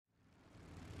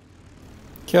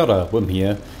Kia ora, Wim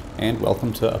here, and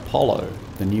welcome to Apollo,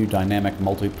 the new dynamic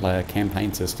multiplayer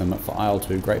campaign system for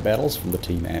IL-2 Great Battles from the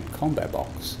team at Combat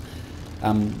Box.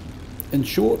 In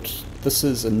short, this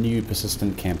is a new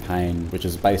persistent campaign which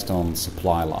is based on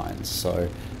supply lines, so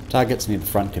targets near the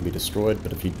front can be destroyed,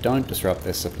 but if you don't disrupt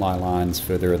their supply lines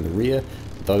further in the rear,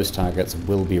 those targets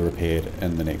will be repaired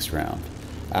in the next round.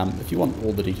 If you want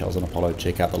all the details on Apollo,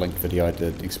 check out the linked video I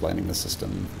did explaining the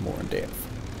system more in depth.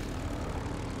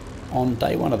 On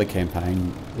day one of the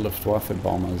campaign, Luftwaffe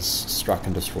bombers struck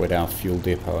and destroyed our fuel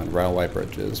depot and railway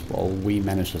bridges, while we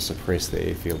managed to suppress the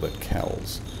airfield at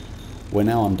Kells. We're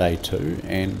now on day two,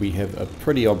 and we have a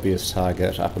pretty obvious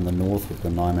target up in the north with the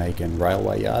Nijmegen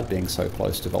railway yard being so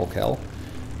close to Volkel.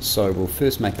 So we'll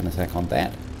first make an attack on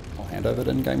that. I'll hand over to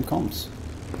in-game comms.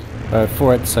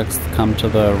 486, come to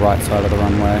the right side of the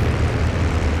runway.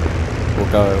 We'll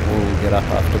get up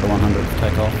after the 100th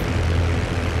takeoff.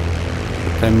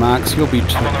 Okay, Marks, you'll be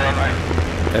two.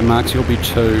 Okay, Marks, you'll be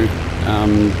two.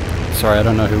 Sorry, I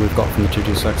don't know who we've got from the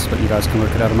 226, but you guys can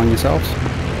work it out among yourselves.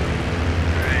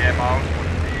 Yeah, Miles,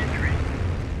 3.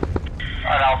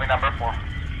 Alright, I'll be number 4.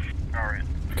 Alright.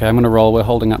 Okay, I'm going to roll. We're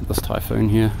holding up this Typhoon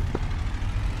here.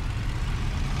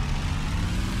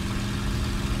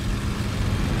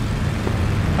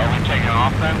 Are we taking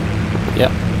off then?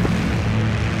 Yep.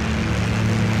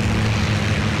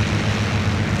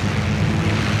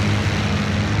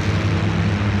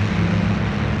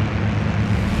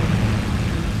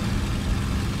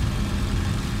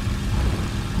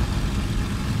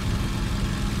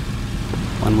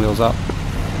 One wheel's up.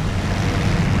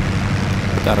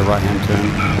 Got a right hand turn.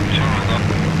 2 wheels up.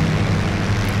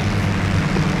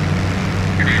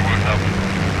 Give me 1 up.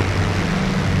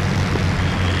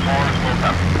 4 is both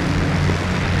up.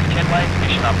 Kenway,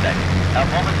 mission update. Our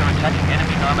bombers are attacking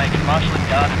enemy Nijmegen marshalling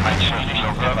guard and main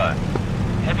munitions depot.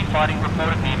 Heavy fighting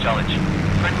reported near Dulwich.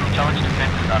 Friendly Dulwich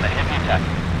defences under heavy attack.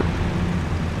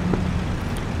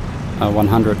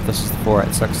 100, this is the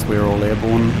 486, we're all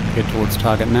airborne. Head towards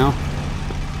target now.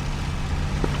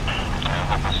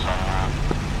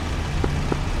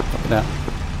 Copy that.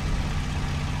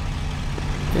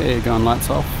 Okay, going lights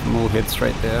off, and we'll head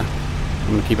straight there. I'm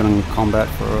going to keep it in combat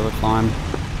for the climb.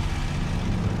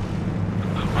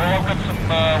 Well, I've got some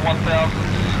 1,000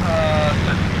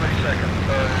 set for 3 seconds,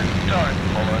 so don't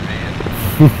follow me in.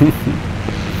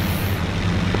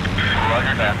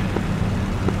 Roger that.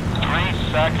 3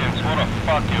 seconds, what a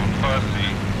fucking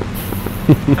pussy.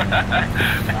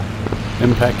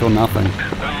 Impact or nothing. Use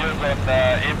on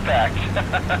impact.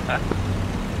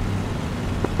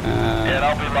 Yeah, and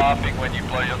I'll be laughing when you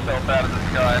blow yourself out of the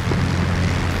sky.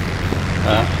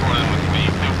 Flying with me,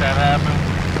 think that happens?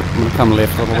 I'm going to come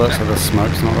left a little bit so the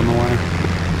smoke's not in the way.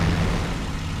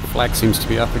 Flag seems to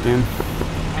be up again.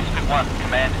 Misfit 1,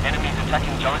 command, enemies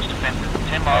attacking Dulwich defences,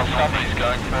 10 miles north. Somebody's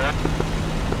going for it.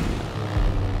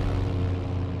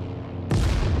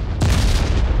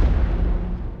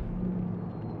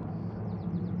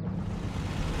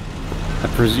 I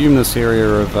presume this area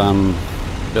of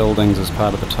buildings is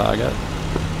part of the target.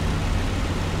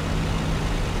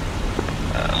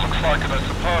 Looks like it, I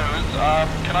suppose.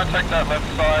 Can I take that left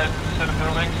side set of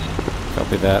buildings?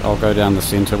 Copy that. I'll go down the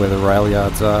centre where the rail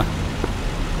yards are.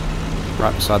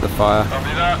 Right beside the fire.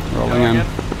 Copy that. Rolling in.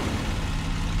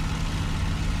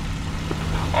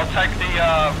 I'll take the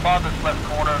farthest left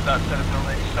corner of that set of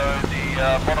buildings, so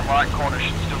the bottom right corner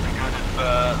should still be good if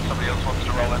somebody else wants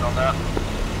to roll in on that.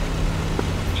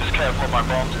 Just careful of my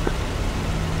bombs.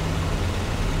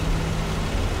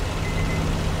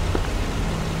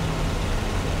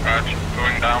 Roger,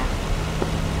 going down.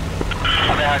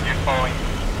 How bad you following?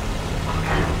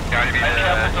 Yeah, you need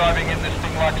careful driving in, this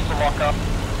thing likes to lock up.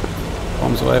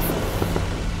 Bombs left.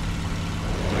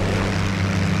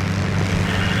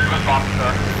 Good bomb,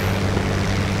 sir.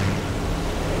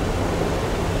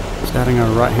 Starting a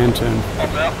right hand turn.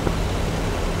 Bombs out.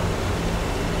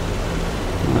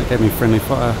 Oh, that gave me friendly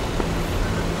fire.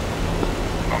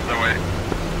 Bombs away.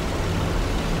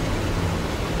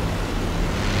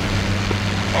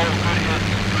 Oh, good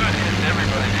hits. Good hits,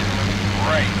 everybody. This is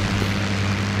great.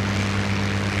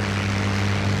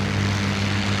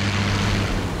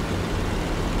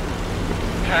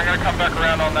 Okay, I'm going to come back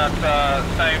around on that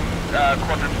same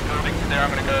quadrant of buildings there. I'm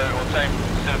going to go, or same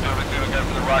set of buildings, I'm going to go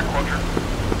for the right quadrant.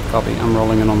 Copy. I'm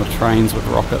rolling in on the trains with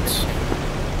rockets.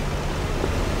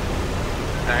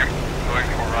 Same. Going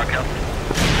for rocket.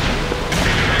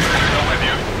 Still with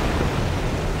you.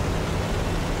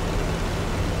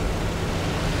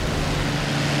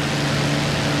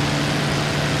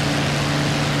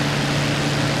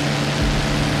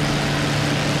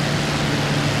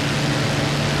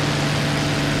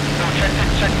 So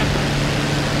check it.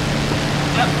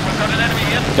 enemy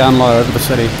here. Down low over the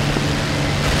city. Yep,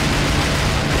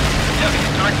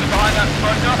 he's directly behind that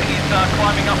smoke up. He's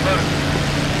climbing up the...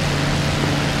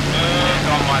 he's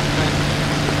on my feet.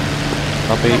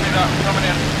 Copy. Copy that, I'm coming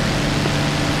in.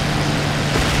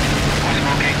 Where's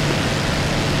Mookie?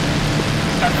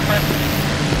 That's the friend.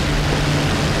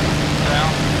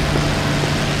 Down.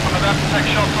 I'm about to take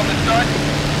shots on this guy.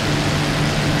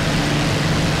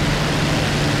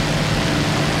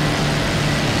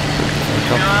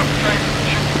 You're out straight.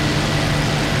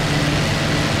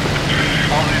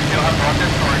 Only if you'll have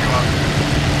rockets or you up.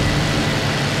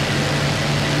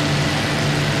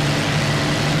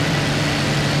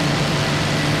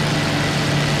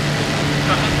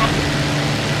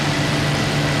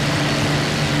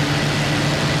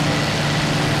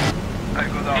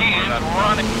 He is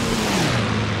running.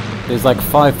 There's like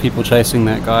 5 people chasing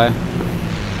that guy.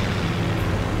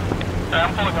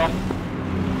 I'm pulling off.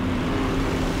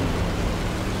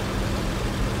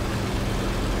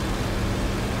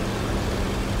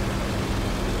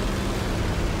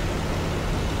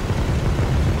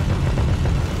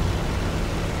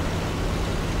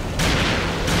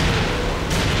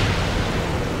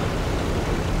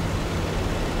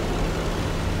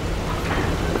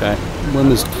 Okay,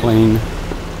 rim is clean.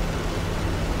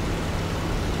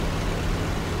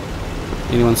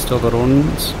 Anyone still got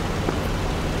ordnance?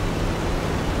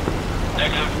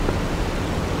 Negative.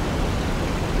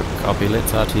 Copy,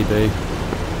 let's RTB.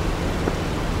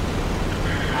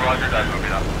 Roger that,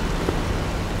 moving up.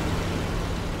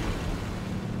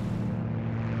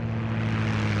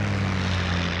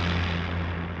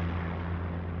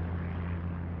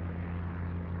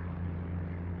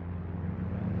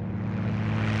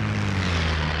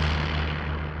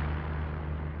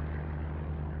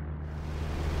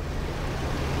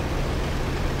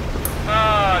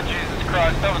 Jesus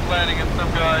Christ, I was landing and some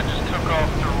guy just took off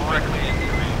directly into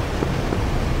me.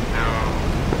 No.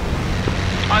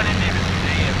 I didn't even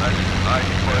see him, I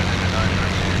exploded and I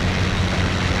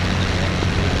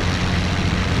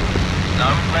No,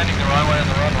 I was landing the right way on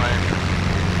the runway.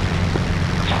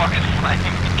 The fucking plane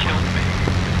killed me.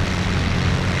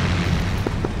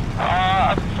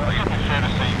 I feel like it'd be fair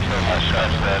to say you killed my shot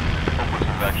that Focus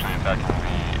was actually attacking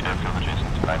the airfield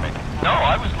adjacent to Nijmegen. No,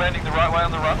 I was landing the right way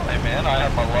on the runway, man. I had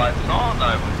my lights on.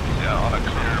 I was on a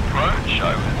clear approach.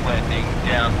 I was landing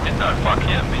down. No, fuck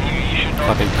him. You should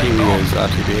not Copy, Kiwi is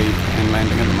RTB and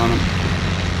landing at the moment.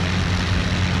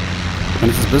 When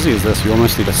it's as busy as this, you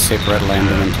almost need a separate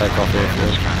landing and takeoff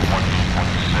airfield.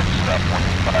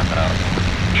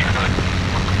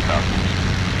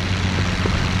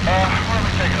 Where are we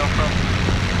taking off from?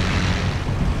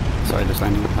 Sorry, just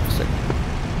landing half a sec.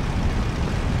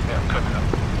 Yeah, I'm cooking up.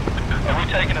 Are we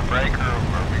taking a break or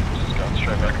are we just going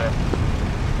straight back up?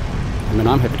 I mean,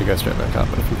 I'm happy to go straight back up,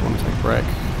 but if you want to take a break.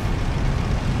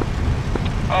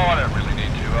 Oh, I don't really need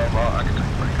to. I can take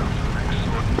a break after the next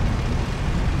one.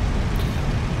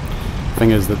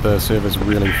 Thing is that the server's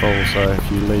really full, so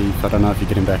if you leave, I don't know if you're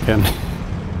getting back in.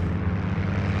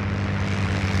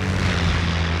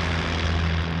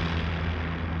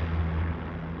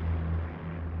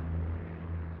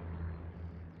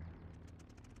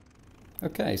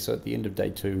 Okay, so at the end of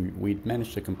day 2, we'd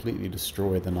managed to completely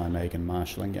destroy the Nijmegen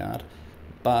marshalling yard,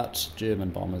 but German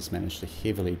bombers managed to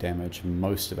heavily damage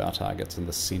most of our targets in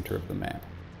the centre of the map.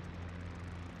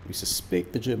 We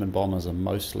suspect the German bombers are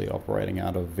mostly operating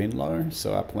out of Venlo,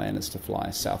 so our plan is to fly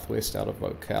southwest out of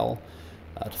Vocal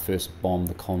to first bomb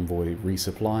the convoy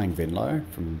resupplying Venlo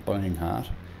from Bonninghardt,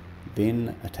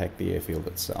 then attack the airfield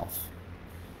itself.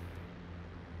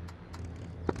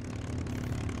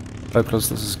 Vocalist,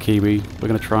 this is Kiwi. We're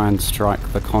going to try and strike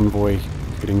the convoy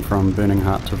heading from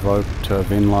Bonninghardt to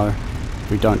Venlo.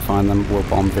 If we don't find them, we'll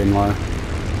bomb Venlo.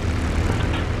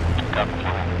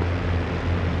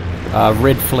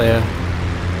 Red flare.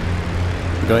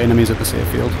 We've got enemies at this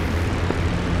airfield.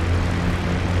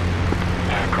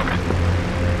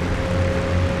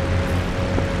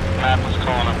 Map is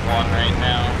calling up 1 right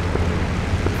now.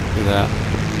 Do that.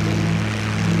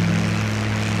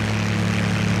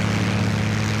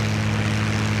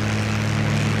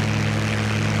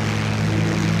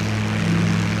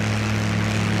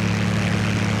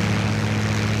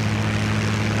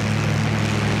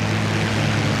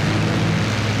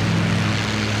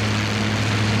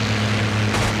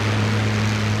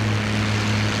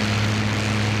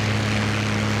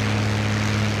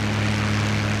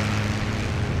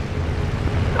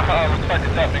 Looks like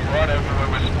it's happening right over where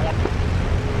we're spawning.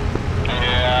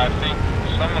 Yeah, I think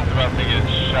someone's about to get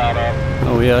shot up.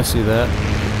 Oh yeah, I see that.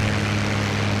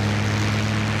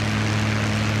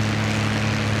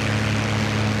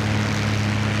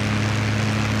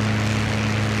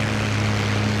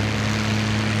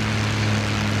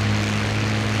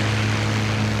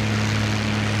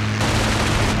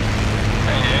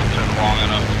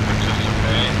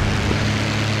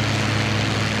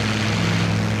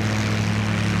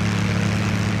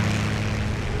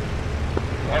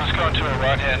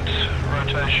 right-hand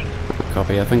rotation.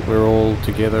 Copy, I think we're all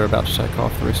together about to take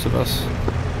off, the rest of us.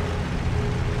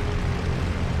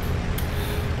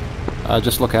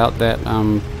 Just look out, that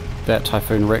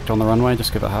Typhoon wrecked on the runway,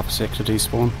 just give it half a sec to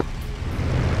despawn.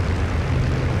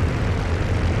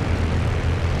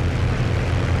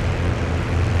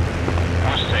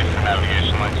 We're safe for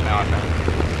navigation lights now, I think.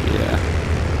 Yeah.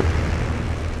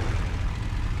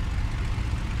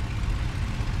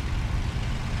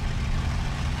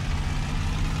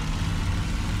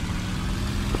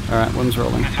 Alright, wind's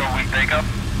rolling. Until we take up?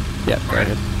 Yep, go ahead.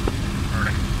 Ready.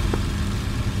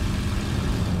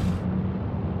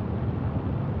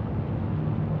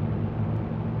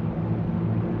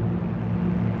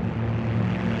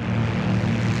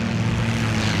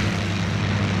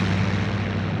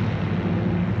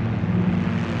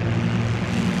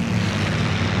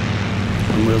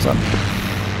 One wheel's up.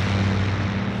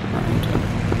 Right, into it.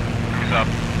 Who's up?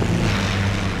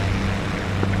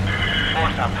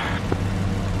 Fourth up.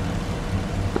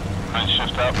 Line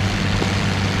shift up.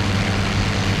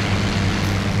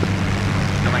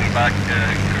 Coming back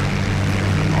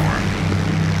forward.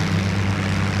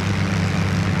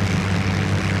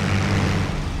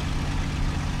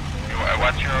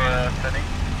 What's your setting?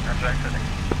 Your track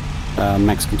setting?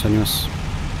 Max continuous.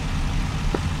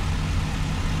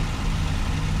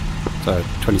 So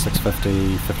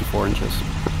 2650, 54 inches.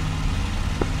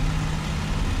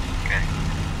 Okay.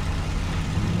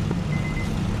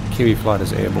 Kiwi flight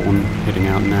is airborne, heading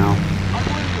out now.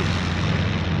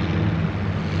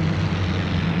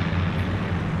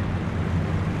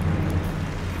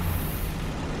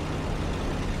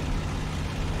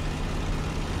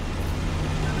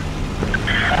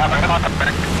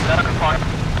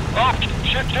 Oh,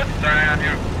 shit. Turning on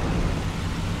you.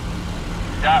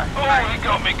 Yeah. Oh, he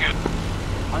got me good.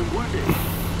 I'm wounded.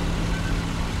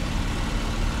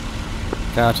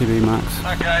 KRTB Max.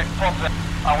 Okay, pop it.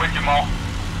 I'm with you, Mo.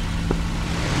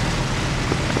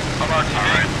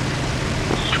 Alright.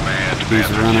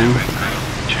 He's running.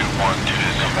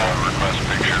 212 request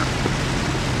picture.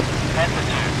 Panther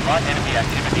 2, light enemy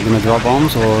activity. You gonna drop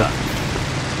bombs or? I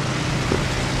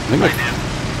think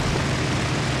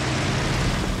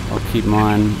I'll keep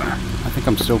mine. I think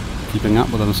I'm still keeping up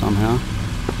with them somehow.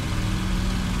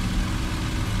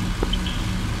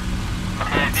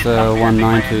 It's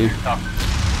 190.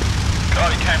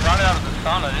 God, he came right out of the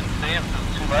sun. I didn't see him. It was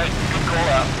too late. Good call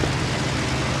out.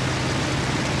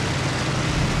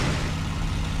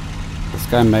 This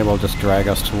guy may well just drag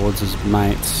us towards his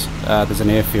mates. There's an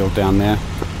airfield down there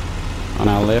on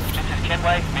our left. This is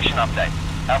Kenway, mission update.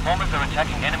 Our bombers are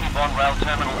attacking enemy bond rail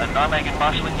terminal at Nijmegen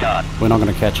Marshalling Yard. We're not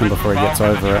going to catch him before he gets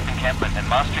over it. Encampment and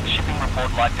Maastricht shipping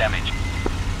report light damage.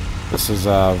 This is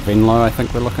Venlo, I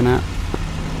think we're looking at.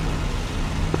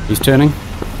 He's turning. Turning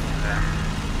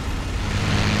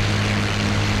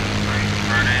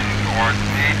towards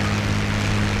me.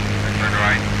 Turn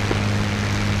right.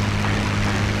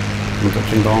 I'm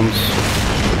touching bombs.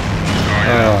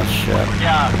 Oh shit.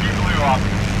 Yeah, he blew up.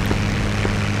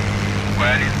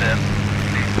 Well, he's dead.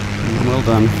 Well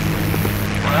done.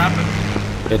 What happened?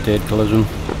 It did, collision.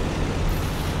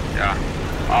 Yeah.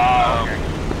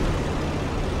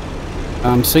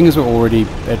 Okay. Seeing as we're already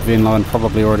at Venlo and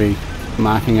probably already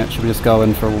marking it, should we just go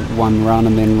in for one run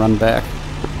and then run back?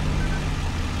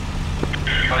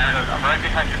 I'm right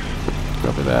behind you.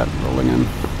 Copy that, rolling in.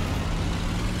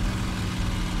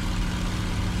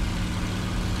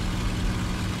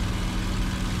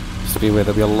 Just be aware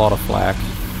there'll be a lot of flak.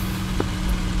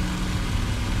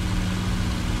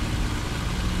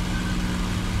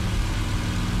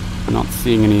 I'm not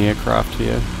seeing any aircraft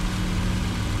here.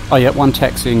 Oh yeah, one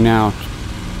taxiing now.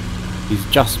 He's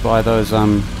just by those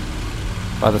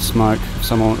by the smoke. If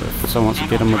someone wants to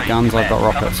get him with guns, I've got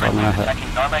rockets, so I'm gonna hit other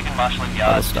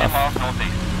stuff.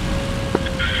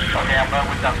 Okay, I'm going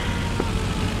with them.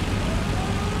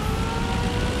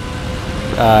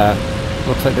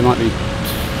 Looks like there might be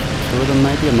two of them,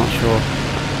 maybe. I'm not sure.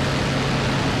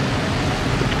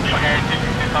 Okay,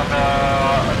 it's on the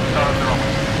road.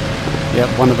 Yep,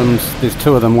 one of them's. There's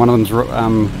two of them. One of them's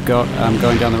going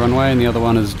down the runway, and the other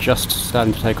one is just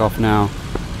starting to take off now.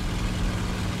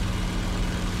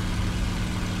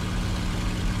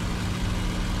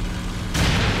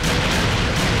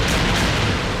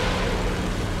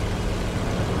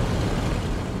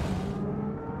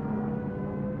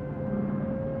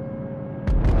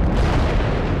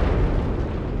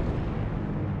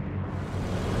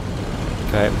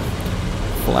 Okay,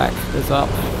 flak is up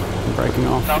and breaking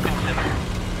off. Falcon 7.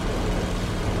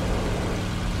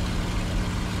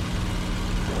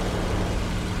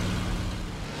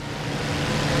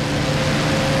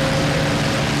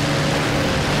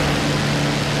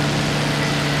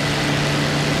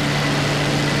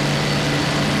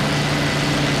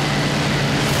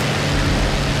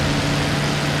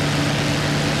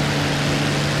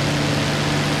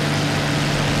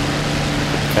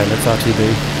 Okay, let's RTB.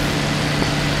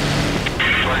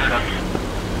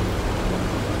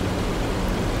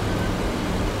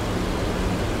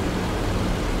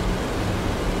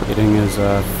 Heading is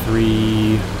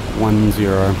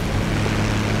 310.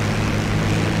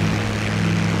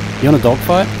 You on a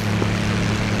dogfight?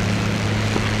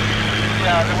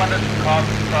 Yeah, the one that's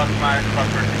crossed my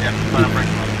crossword again.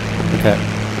 Okay.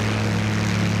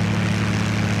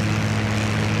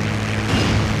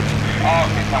 Oh,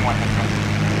 okay, someone hit me.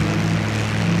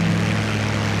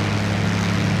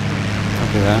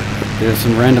 Copy that. There's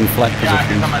some random flat Yeah,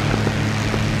 positions.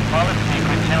 Pilot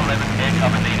sequence 1011 air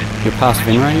cover needed. You're past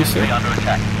Finray, you said? Under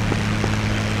attack.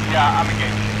 Yeah, I'm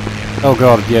engaged. Oh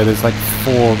god, yeah, there's like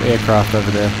 4 aircraft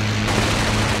over there.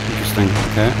 Interesting.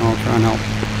 Okay, I'll try and help.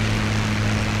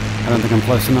 I don't think I'm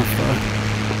close enough though.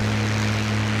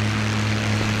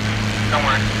 Don't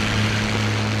worry.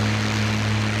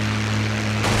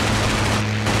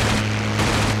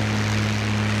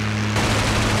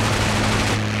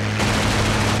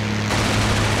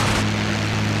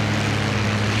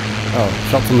 Oh,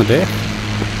 shots on the deck?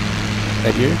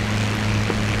 At you?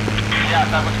 Yeah,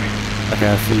 that was me. Okay,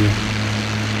 I see you.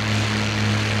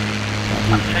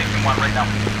 I'm chasing one right now.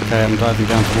 Okay, I'm diving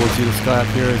down towards you. This guy up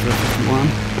here is a 51.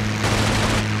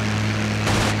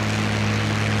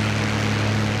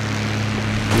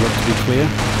 You look to be clear.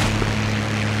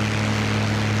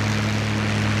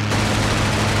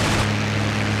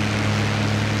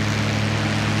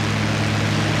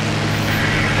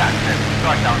 That's it.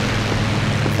 Right down.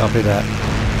 Copy that.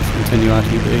 Let's continue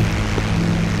RTB.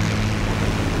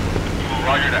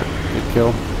 Roger that. Good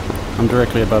kill. I'm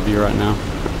directly above you right now.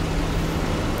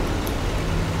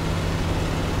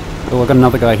 Oh, I've got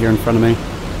another guy here in front of me.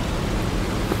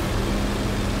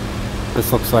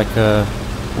 This looks like a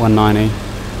 190.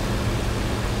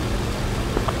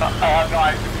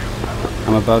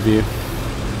 I'm above you.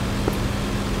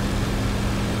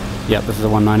 Yeah, this is a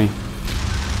 190.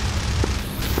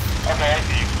 Okay, I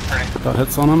see you. Turning. Got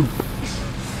hits on him.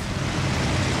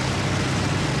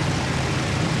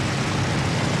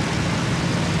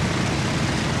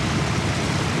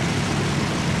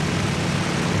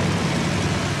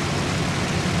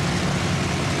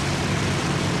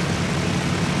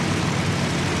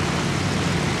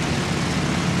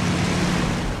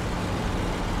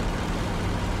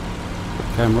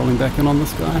 Okay, I'm rolling back in on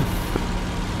this guy.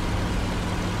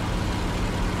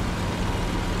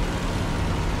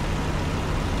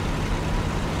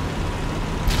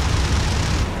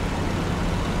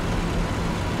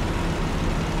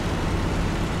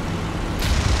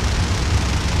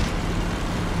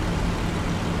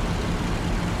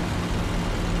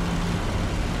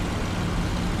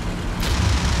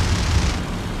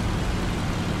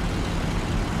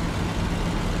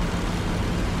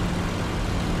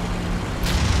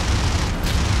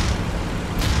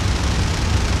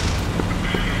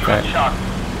 Okay. Shot.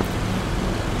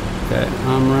 Okay,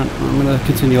 I'm gonna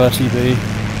continue RTB.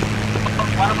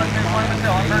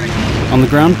 On the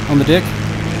ground? On the deck?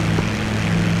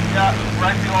 Yeah,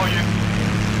 right below you.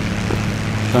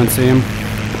 Don't see him.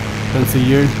 Don't see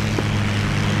you.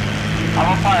 I'm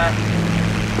on fire.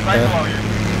 Right below you.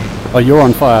 Oh, you're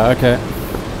on fire, okay.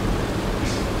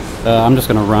 I'm just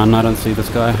gonna run, I don't see this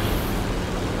guy.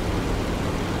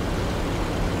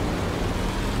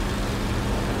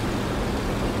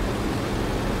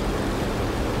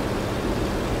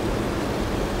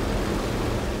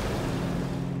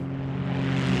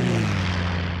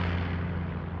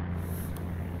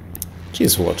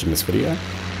 Cheers for watching this video.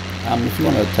 If you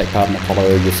want to take part in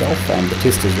Apollo yourself, the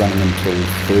test is running until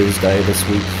Thursday this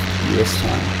week, US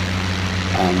time.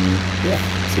 Yeah,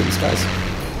 see you in the skies.